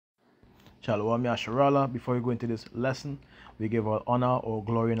Shalom Yasharallah. Before we go into this lesson, we give all honor, all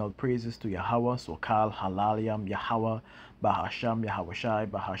glory, and all praises to Yahweh, Sokal, Halaliyam, Yahweh, Bahasham, Yahweh Shai,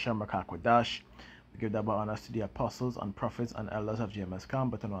 Bahasham, Rakakwadash. We give double honors to the apostles and prophets and elders of GMS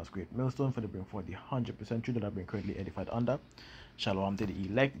Camp, but known as Great Millstone, for the bring forth the 100% truth that have been currently edified under. Shalom to the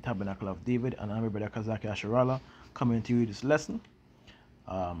elect, the tabernacle of David, and I'm brother Kazaki Yasharallah, coming to you this lesson,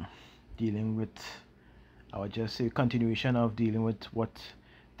 dealing with, I would just say, continuation of dealing with what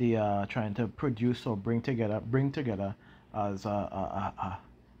they are trying to produce or bring together as a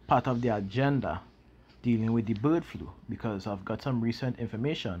part of the agenda dealing with the bird flu, because I've got some recent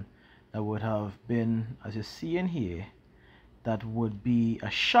information that would have been, as you see in here, that would be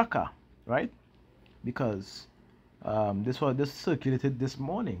a shocker, right? Because this circulated this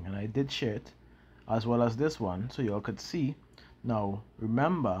morning, and I did share it, as well as this one, so you all could see. Now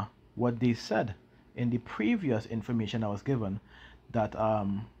remember what they said in the previous information I was given, that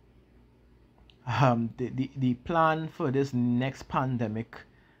the plan for this next pandemic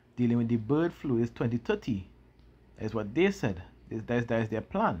dealing with the bird flu is 2030, is what they said. That is their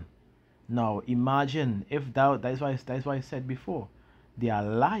plan. Now imagine if that's why I said before, they are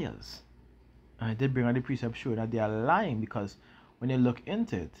liars. And I did bring on the precept show that they are lying, because when you look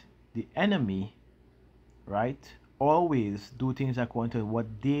into it, the enemy, right, always do things according to what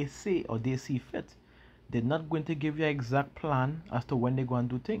they say or they see fit. They're not going to give you an exact plan as to when they're going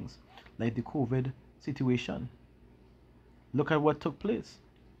to do things, like the COVID situation. Look at what took place.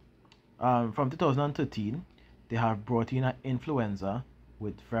 From 2013, they have brought in an influenza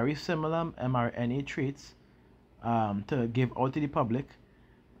with very similar mRNA traits to give out to the public.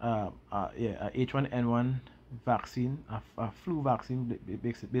 A H1N1 vaccine, a flu vaccine,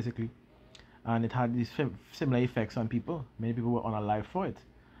 basically, and it had these similar effects on people. Many people were unalive for it,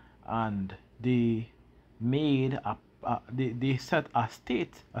 and they made they set a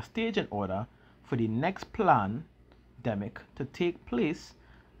stage in order for the next pandemic to take place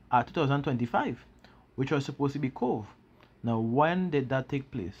at 2025, which was supposed to be COVID. Now, when did that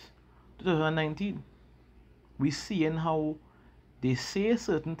take place? 2019. We seeing how they say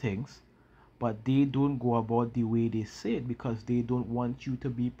certain things, but they don't go about the way they say it, because they don't want you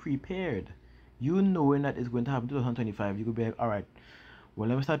to be prepared. You knowing that it's going to happen 2025, you could be like, all right, well,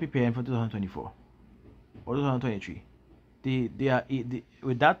 let me start preparing for 2024 or 2023. They are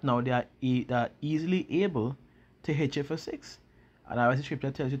with that now, they are easily able to hit you for 6. And our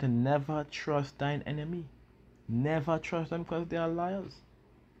scripture tells you to never trust thine enemy. Never trust them, because they are liars.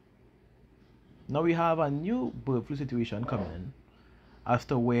 Now we have a new bird flu situation coming in, as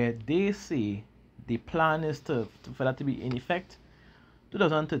to where they say the plan is for that to be in effect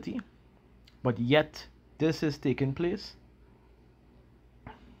 2030, but yet this is taking place.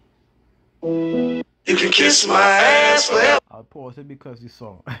 You can kiss my ass forever. I'll pause it because the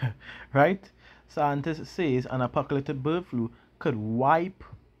song, right? Scientists says an apocalyptic bird flu could wipe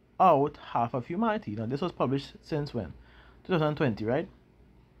out half of humanity. Now this was published since when? 2020, right?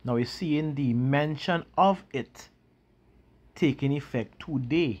 Now we're seeing the mention of it taking effect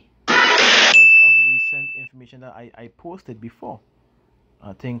today because of recent information that I posted before.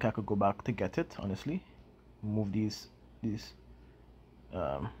 I think I could go back to get it, honestly. Move these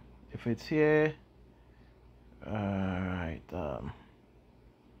if it's here, right,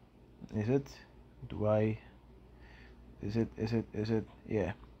 is it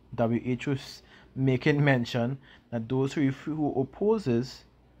yeah, WHO's making mention that those who opposes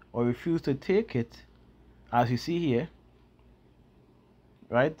or refuse to take it, as you see here,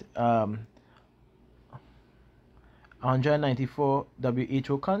 right, 194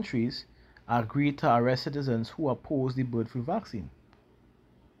 WHO countries agreed to arrest citizens who oppose the bird flu vaccine.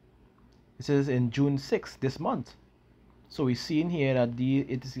 This is in June 6th, this month. So we see in here that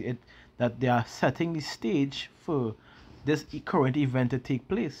that they are setting the stage for this current event to take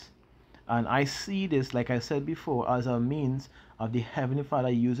place. And I see this, like I said before, as a means of the Heavenly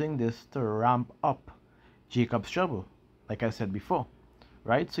Father using this to ramp up Jacob's trouble, like I said before,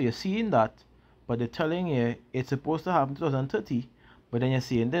 right? So you're seeing that, but they're telling you it's supposed to happen 2030, but then you're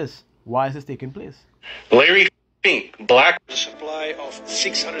seeing this. Why is this taking place? Larry Fink, black supply of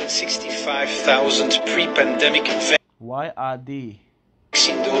 665,000 pre-pandemic vaccines. Why are they?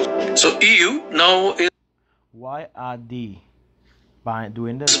 So EU now is. Why are they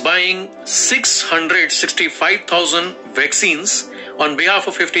doing this? Buying 665,000 vaccines on behalf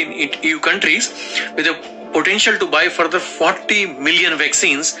of 15 EU countries, with a potential to buy further 40 million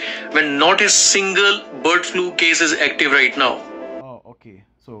vaccines, when not a single bird flu case is active right now. Oh, okay.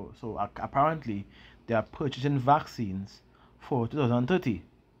 So apparently they are purchasing vaccines for 2030.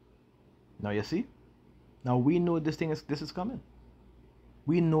 Now you see. Now we know this is coming.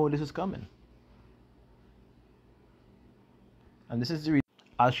 We know this is coming. And this is the reason,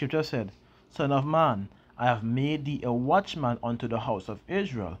 as scripture said, Son of man, I have made thee a watchman unto the house of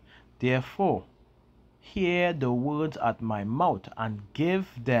Israel. Therefore, hear the words at my mouth, and give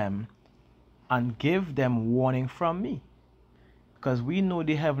them warning from me. Because we know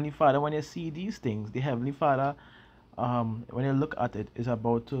the Heavenly Father, when you see these things, the Heavenly Father, when you look at it, is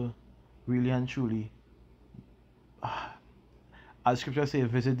about to really and truly, as scripture says,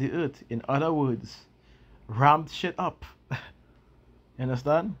 visit the earth. In other words, ramp shit up. You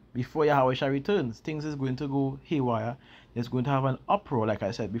understand? Before Yahweh shall returns, things is going to go haywire. There's going to have an uproar, like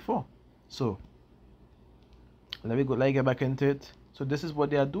I said before. So let me get back into it. So this is what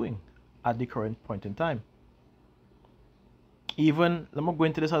they are doing at the current point in time. Even let me go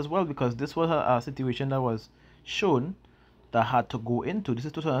into this as well, because this was a situation that was shown that had to go into. This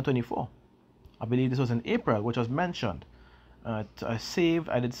is 2024. I believe this was in April, which was mentioned. I did save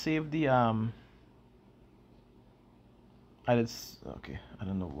the okay, I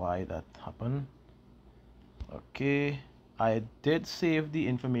don't know why that happened. Okay, I did save the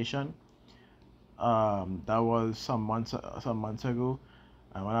information. That was some months ago,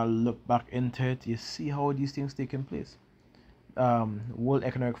 and when I look back into it, you see how these things taking place. World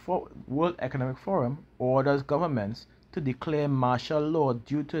Economic Forum orders governments to declare martial law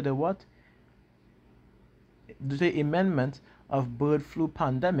due to the what? Due to the amendment of bird flu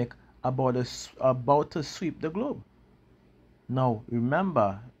pandemic about to sweep the globe. Now,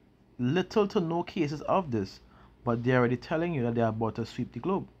 remember, little to no cases of this, but they're already telling you that they're about to sweep the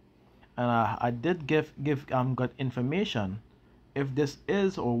globe. And I did got information if this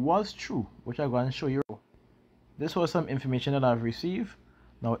is or was true, which I'm going to show you. This was some information that I've received.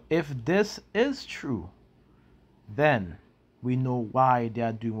 Now, if this is true, then we know why they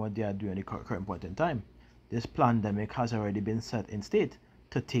are doing what they are doing at the current point in time. This pandemic has already been set in state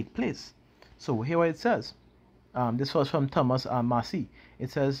to take place. So here what it says. This was from Thomas Massey.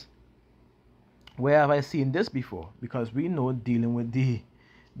 It says, where have I seen this before? Because we know dealing with the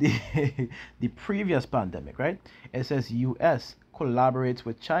previous pandemic, right? It says U.S. collaborates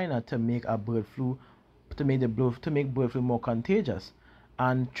with China to make bird flu more contagious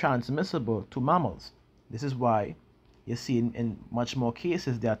and transmissible to mammals. This is why you see in much more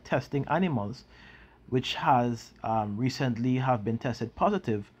cases they are testing animals which has recently have been tested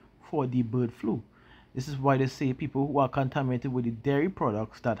positive for the bird flu. This is why they say people who are contaminated with the dairy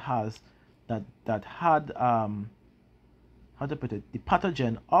products that had how to put it, the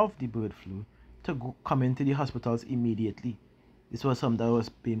pathogen of the bird flu to come into the hospitals immediately. This was something that was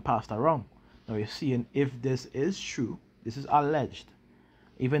being passed around. Now you're seeing if this is true, this is alleged.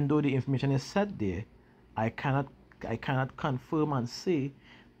 Even though the information is set there, I cannot confirm and say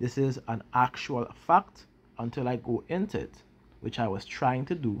this is an actual fact until I go into it, which I was trying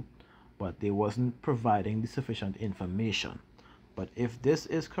to do, but they wasn't providing the sufficient information. But if this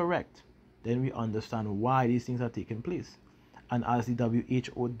is correct, then we understand why these things are taking place. And as the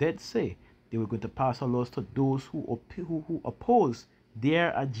WHO did say, they were going to pass laws to those who oppose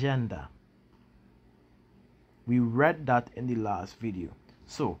their agenda. We read that in the last video.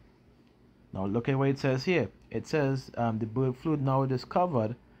 So now look at what it says here. It says the bird flu now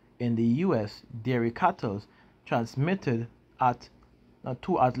discovered in the U.S. dairy cattle transmitted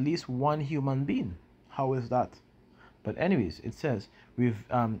to at least one human being. How is that? But anyways, it says we've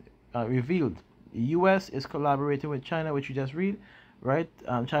revealed U.S. is collaborating with China, which you just read, right?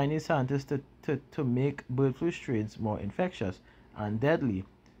 Chinese scientists to make bird flu strains more infectious and deadly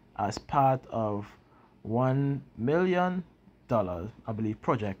as part of $1 million, I believe,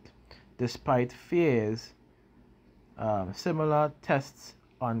 project, despite fears similar tests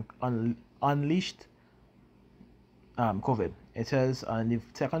unleashed COVID. It says on the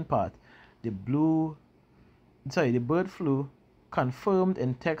second part, the bird flu confirmed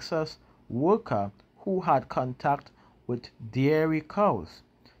in Texas worker who had contact with dairy cows.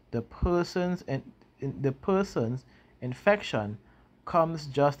 The person's infection comes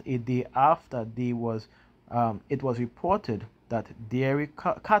just a day after it was reported that dairy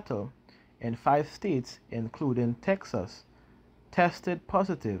cattle in 5 states, including Texas, tested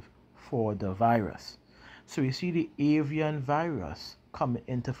positive for the virus. So you see the avian virus coming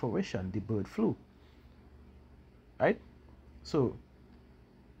into fruition, the bird flu, right? So,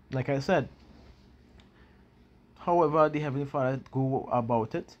 like I said, however the Heavenly Father go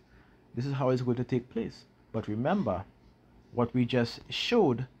about it, this is how it's going to take place. But remember what we just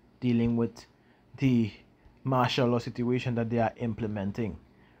showed dealing with the martial law situation that they are implementing.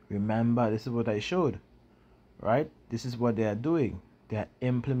 Remember, this is what I showed, right? This is what they are doing. They are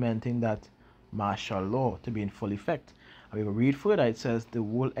implementing that martial law to be in full effect. And we will read further. It says the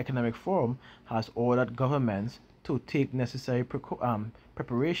World Economic Forum has ordered governments to take necessary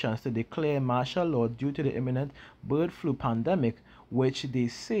preparations to declare martial law due to the imminent bird flu pandemic, which they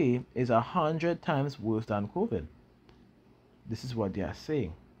say is 100 times worse than COVID. This is what they are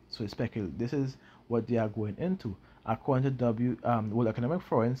saying. So this is what they are going into. According to World Economic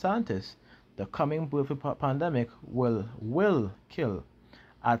Forum scientists, the coming bird flu pandemic will kill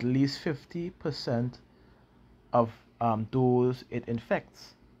at least 50% of those it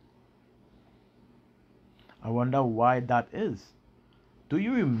infects. I wonder why that is. Do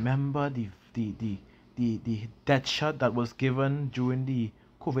you remember the death shot that was given during the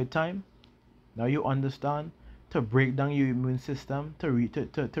COVID time? Now you understand, to break down your immune system, to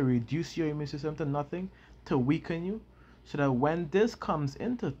reduce your immune system to nothing, to weaken you, so that when this comes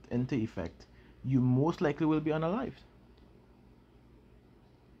into effect, you most likely will be unalived.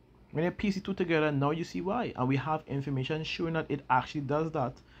 When you piece the two together, now you see why. And we have information showing that it actually does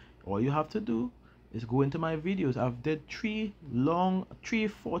that. All you have to do is go into my videos. I've did three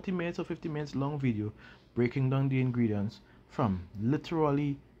 40 minutes or 50 minutes long video breaking down the ingredients from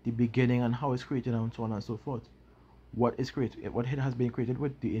literally the beginning and how it's created and so on and so forth. What is created, what it has been created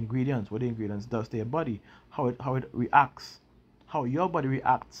with, the ingredients, what the ingredients does to your body, how it reacts, how your body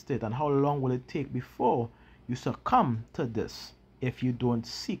reacts to it, and how long will it take before you succumb to this if you don't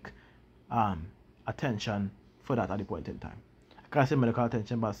seek attention for that at the point in time. I can't say medical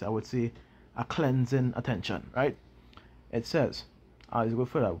attention, but I would say a cleansing attention, right? It says, as we go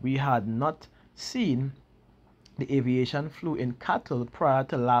further, we had not seen the avian flu in cattle prior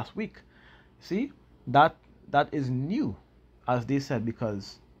to last week. See, that is new, as they said,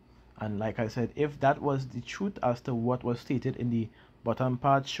 because, and like I said, if that was the truth as to what was stated in the bottom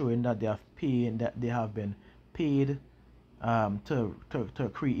part, showing that they have been paid to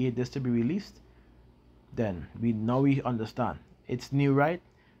create this to be released, then we understand it's new, right?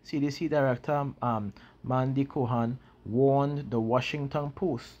 CDC Director Mandy Cohen warned the Washington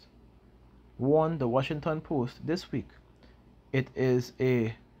Post this week it is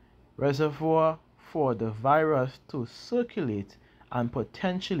a reservoir for the virus to circulate and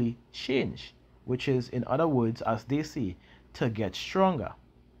potentially change, which is, in other words, as they say, to get stronger.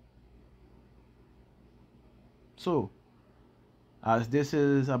 So, as this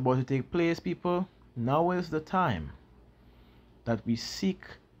is about to take place, people, now is the time that we seek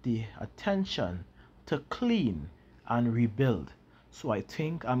the attention to clean and rebuild. So I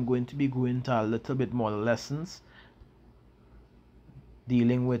think I'm going to be going to a little bit more lessons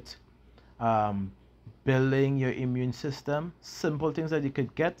dealing with building your immune system, simple things that you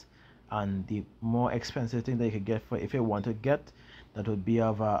could get, and the more expensive things that you could get for if you want to get that would be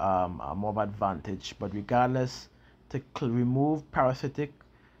of a more of advantage. But regardless, to remove parasitic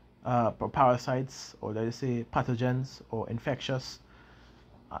parasites, or let's say pathogens or infectious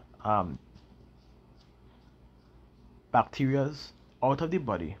bacterias out of the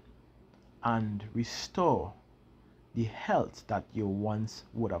body and restore the health that you once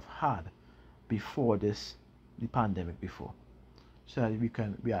would have had before the pandemic before, so that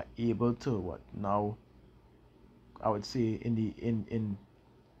we are able to now, I would say,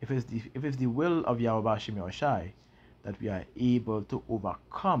 if it's the will of Yahweh Bashim Yahushai, that we are able to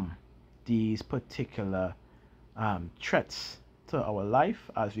overcome these particular threats to our life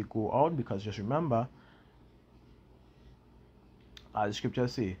as we go out. Because just remember, as the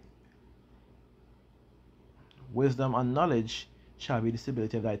scriptures say, wisdom and knowledge shall be the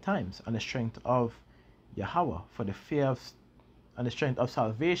stability of thy times, and the strength of Yahweh for the fear of, and the strength of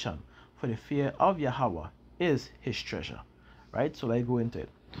salvation for the fear of Yahweh is his treasure, right? So let's go into it.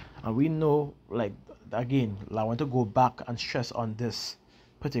 And we know, like, again, I want to go back and stress on this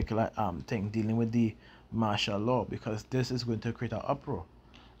particular thing dealing with the martial law, because this is going to create an uproar.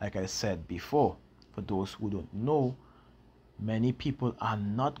 Like I said before, for those who don't know, many people are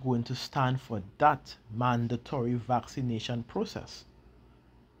not going to stand for that mandatory vaccination process.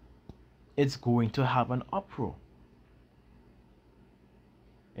 It's going to have an uproar,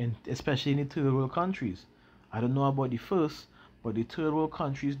 and especially in the third world countries. I don't know about the first, but the third world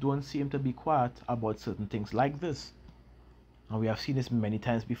countries don't seem to be quiet about certain things like this, and we have seen this many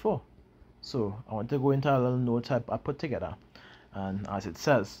times before. So I want to go into a little notes I put together, and as it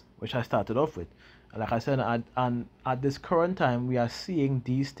says, which I started off with, like I said, at this current time, we are seeing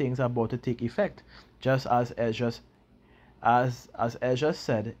these things about to take effect, just as Ezra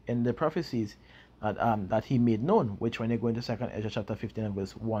said in the prophecies that he made known, which when you go into 2 Ezra chapter 15 and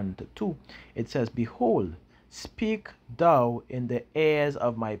verse 1 to 2, it says, "Behold, speak thou in the ears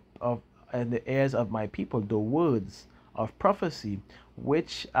of my people the words of prophecy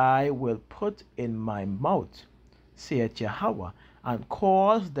which I will put in my mouth, saith Yahweh, and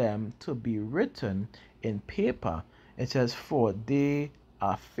cause them to be written in paper. It says, for they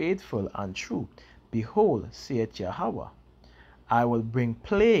are faithful and true. Behold, saith Yahweh, I will bring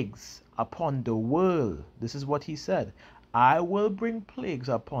plagues upon the world. This is what he said. I will bring plagues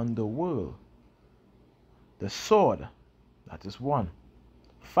upon the world. The sword, that is one.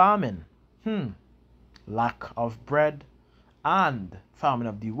 Famine, lack of bread, and famine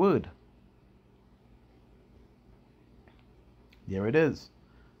of the word. There it is.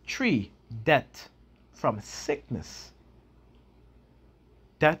 3, death from sickness.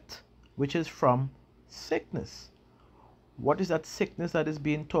 Death which is from sickness. What is that sickness that is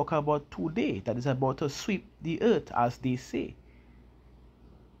being talked about today, that is about to sweep the earth, as they say?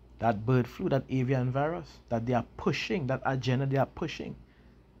 That bird flu, that avian virus, that they are pushing, that agenda they are pushing.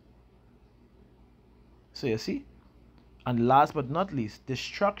 So you see, and last but not least,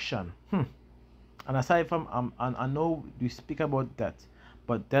 destruction. And aside from, I know we speak about that,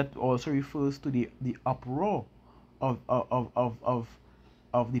 but that also refers to the uproar of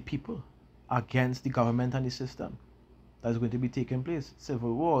the people against the government and the system that's going to be taking place.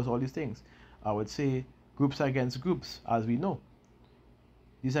 Civil wars, all these things. I would say groups against groups, as we know.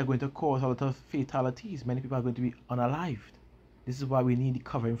 These are going to cause a lot of fatalities. Many people are going to be unalived. This is why we need the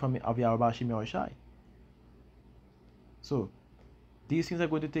covering from Yahweh Shai. So these things are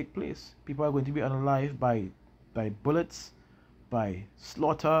going to take place. People are going to be unalived by bullets, by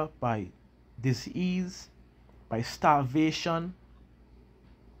slaughter, by disease, by starvation.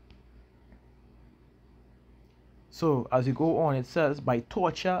 So as you go on, it says, by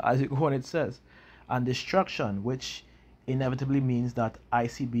torture, as you go on, it says, and destruction, which inevitably means that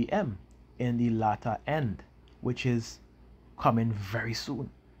ICBM in the latter end, which is coming very soon.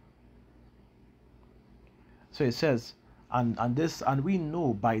 So it says, and we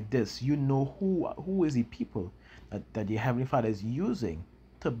know by this, you know who is the people that the Heavenly Father is using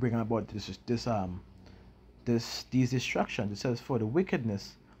to bring about these destructions. It says, for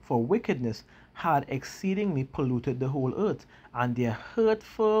wickedness had exceedingly polluted the whole earth, and their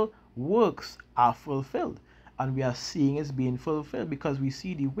hurtful works are fulfilled. And we are seeing it's being fulfilled, because we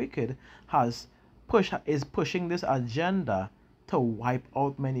see the wicked is pushing this agenda to wipe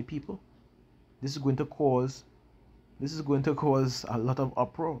out many people. This is going to cause a lot of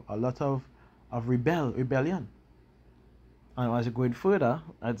uproar, a lot of rebellion. And as you're going further,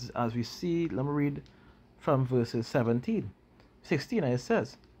 as we see, let me read from verses 16, and it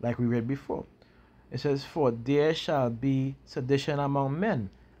says, like we read before, it says, for there shall be sedition among men,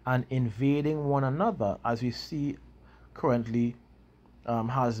 and invading one another, as we see currently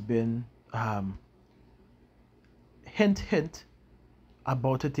has been hint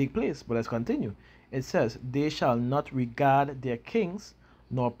about to take place. But let's continue. It says, they shall not regard their kings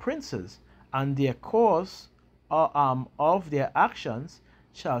nor princes, and their cause of their actions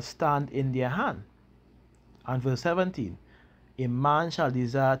shall stand in their hand. And verse 17, a man shall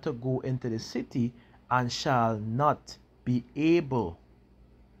desire to go into the city, and shall not be able.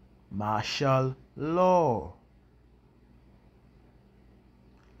 Martial law.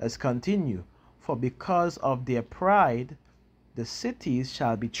 Let's continue. For because of their pride, the cities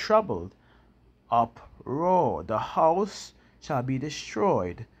shall be troubled. Uproar, the house shall be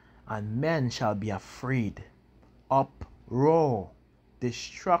destroyed, and men shall be afraid. Uproar,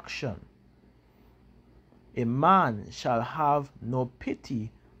 destruction. A man shall have no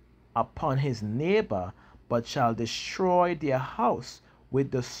pity upon his neighbor, but shall destroy their house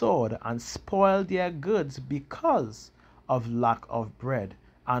with the sword, and spoil their goods because of lack of bread,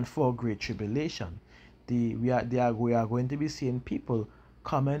 and for great tribulation. We are going to be seeing people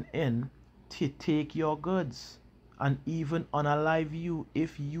coming in to take your goods, and even unalive you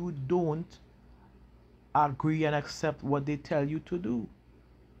if you don't agree and accept what they tell you to do.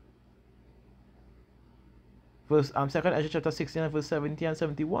 Verse 2 Ezra chapter 16 verse 70 and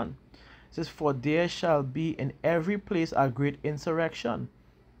 71. It says, for there shall be in every place a great insurrection,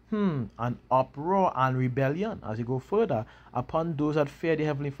 an uproar and rebellion, as you go further, upon those that fear the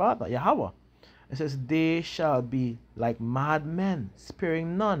Heavenly Father, Yahweh. It says, they shall be like madmen,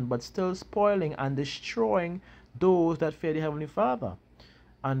 sparing none, but still spoiling and destroying those that fear the Heavenly Father.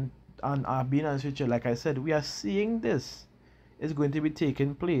 And being honest with you, like I said, we are seeing this is going to be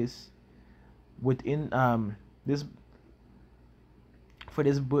taking place within this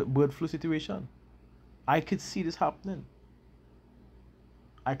bird flu situation. I could see this happening.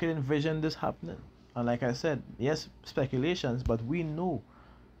 I could envision this happening. And like I said, yes, speculations, but we know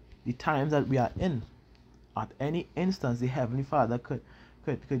the times that we are in. At any instance, the Heavenly Father could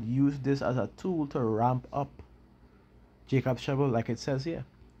use this as a tool to ramp up Jacob's trouble, like it says here.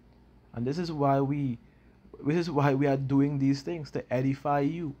 And this is why we This is why we are doing these things, to edify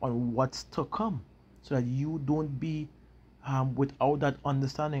you on what's to come, so that you don't be without that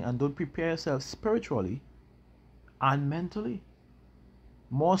understanding, and don't prepare yourself spiritually and mentally,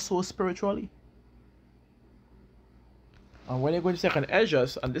 more so spiritually. And when you go to second Ezra,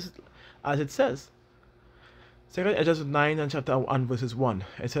 and this is as it says, second Ezra 9 and chapter 1 verses 1,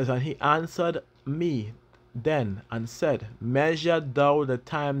 it says, and he answered me then and said, measure thou the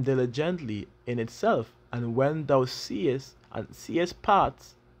time diligently in itself, and when thou seest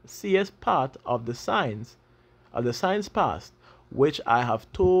part of the signs past, which I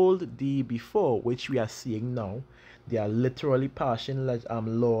have told thee before, which we are seeing now. They are literally passing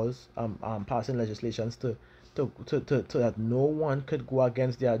laws, passing legislations to that no one could go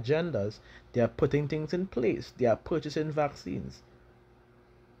against their agendas. They are putting things in place. They are purchasing vaccines,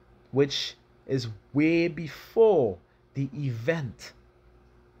 which is way before the event.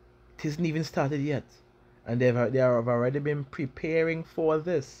 It hasn't even started yet, and they have already been preparing for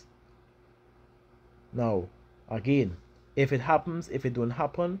this. Now, again, if it happens, if it don't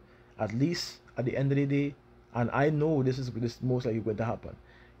happen, at least at the end of the day, and I know this most likely going to happen.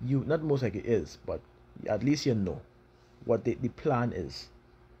 You not most likely is, but at least you know what the plan is.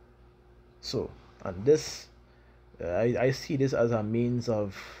 So, and this, I see this as a means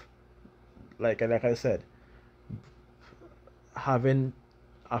of, like I said, having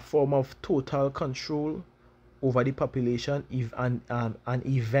a form of total control over the population, and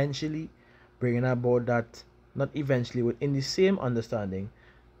eventually bringing about that, not eventually, but in the same understanding,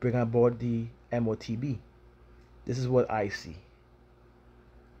 bring about the MOTB. This is what I see.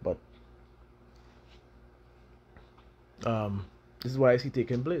 But this is what I see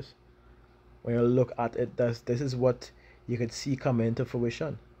taking place. When you look at it, this is what you could see coming into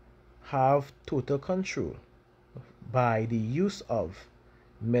fruition. Have total control by the use of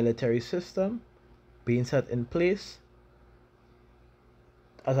military system being set in place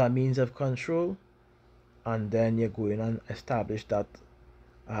as a means of control, and then you go in and establish that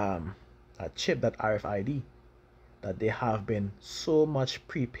a chip, that RFID, that they have been so much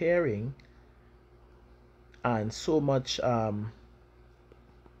preparing and so much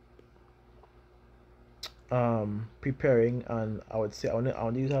preparing, and I would say, I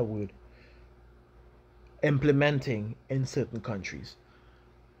want to use that word, implementing in certain countries.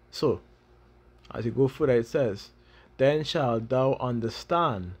 So as you go further, it says, then shalt thou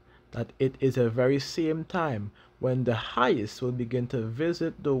understand that it is a very same time when the highest will begin to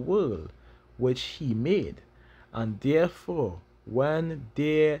visit the world which he made, and therefore when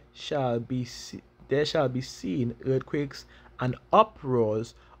there shall be seen earthquakes and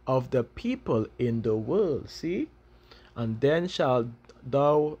uproars of the people in the world. See, and then shall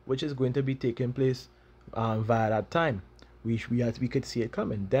thou, which is going to be taking place via that time, which we could see it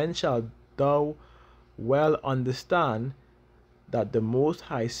coming. Then shall thou well understand that the Most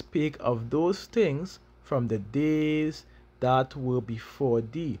High spake of those things from the days that were before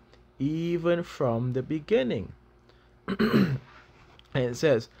thee, even from the beginning. And it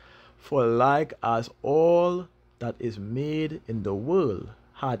says, for like as all that is made in the world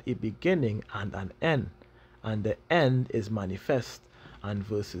had a beginning and an end, and the end is manifest. And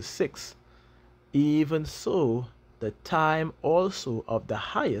verses 6, even so the time also of the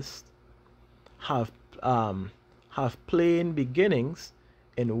highest have plain beginnings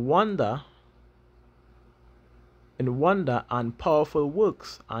in wonder and powerful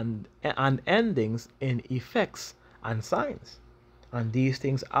works, and endings in effects and signs. And these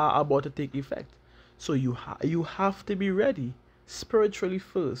things are about to take effect. So you have to be ready spiritually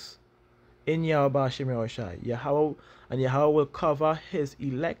first in Yahweh Bashim Yahushai. Yahweh will cover his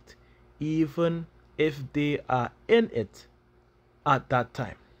elect even if they are in it at that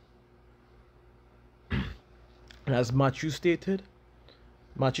time. And as Matthew stated,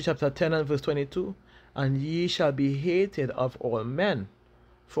 Matthew chapter 10 and verse 22, and ye shall be hated of all men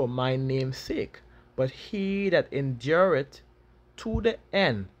for my name's sake, but he that endureth to the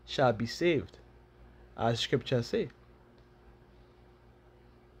end shall be saved, as scripture say.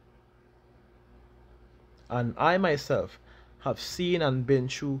 And I myself have seen and been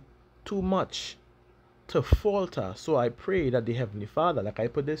through too much to falter. So I pray that the Heavenly Father, like I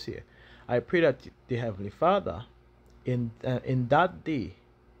put this here, I pray that the Heavenly Father in that day,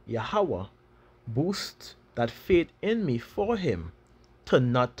 Yahweh, boost that faith in me for him to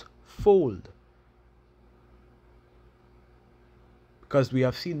not fold. Because we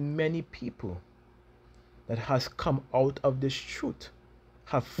have seen many people that has come out of this truth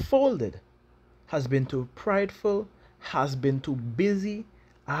have folded, has been too prideful, has been too busy.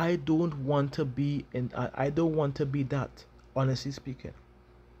 I don't want to be that, honestly speaking.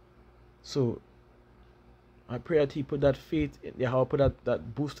 So I pray that he put that faith in Yahweh, put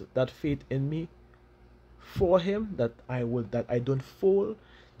that boost that faith in me for him, that I don't fall,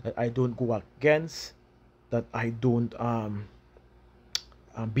 that I don't go against, that I don't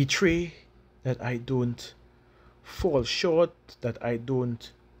betray, that I don't fall short, that I don't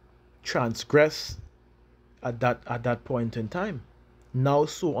transgress at that point in time. Now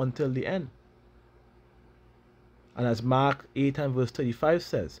so until the end. And as Mark 8 and verse 35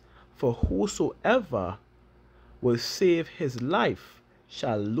 says, for whosoever will save his life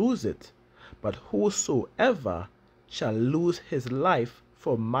shall lose it, but whosoever shall lose his life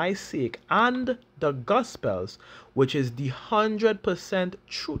for my sake and the gospel's, which is the 100%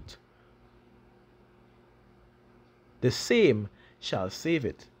 truth, the same shall save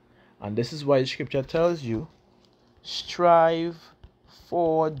it. And this is why the scripture tells you, strive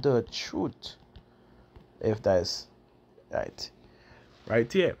for the truth. If that is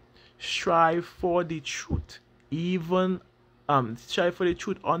right here, strive for the truth, even strive for the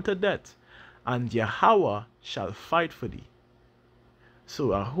truth unto death, and Yahweh shall fight for thee.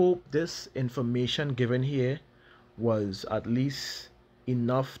 So I hope this information given here was at least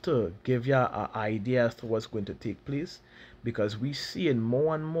enough to give you an idea as to what's going to take place, because we see in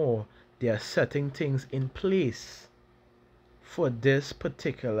more and more they are setting things in place for this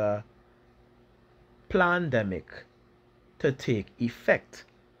particular pandemic to take effect.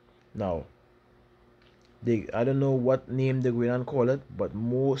 Now, I don't know what name they're going to call it, but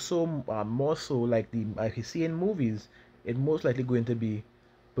more so like you see in movies, it's most likely going to be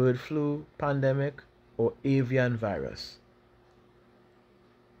bird flu pandemic or avian virus.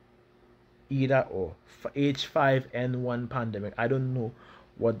 Either or, H5N1 pandemic. I don't know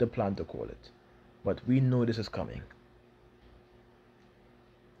what they plan to call it, but we know this is coming.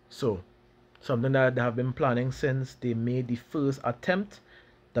 So, something that they have been planning since they made the first attempt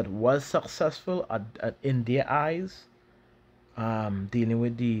that was successful in their eyes, dealing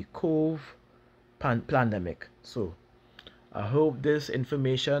with the pandemic. So, I hope this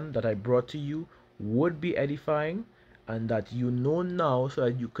information that I brought to you would be edifying, and that you know now so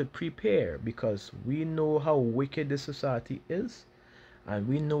that you could prepare, because we know how wicked this society is, and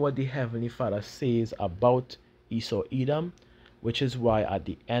we know what the Heavenly Father says about Esau Edom, which is why at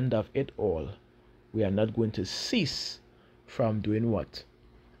the end of it all, we are not going to cease from doing what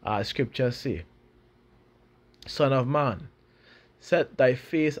our scriptures say. Son of man, set thy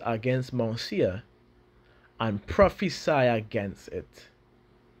face against Mount Seir and prophesy against it.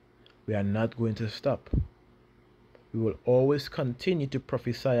 We are not going to stop. We will always continue to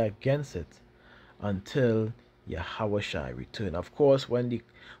prophesy against it until Yahweh shall return. Of course, when the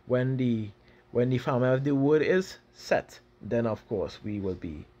famine of the word is set, then of course we will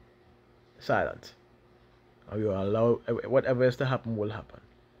be silent, and we will allow whatever is to happen will happen.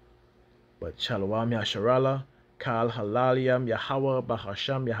 But Shalom Yasharallah, Kal Halaliam, Yahweh,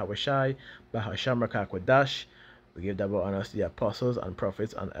 Bahasham, Yahweh Shai, Bahasham Rakakwadash. We give double honors to the apostles and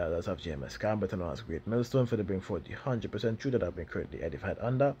prophets and elders of JMS Camp, better known as Great Millstone, for the bring forth the 100% truth that have been currently edified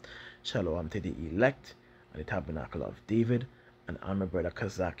under. Shalom to the elect and the tabernacle of David. And I'm my brother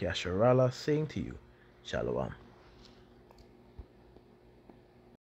Kazak Yasharallah saying to you, Shalom.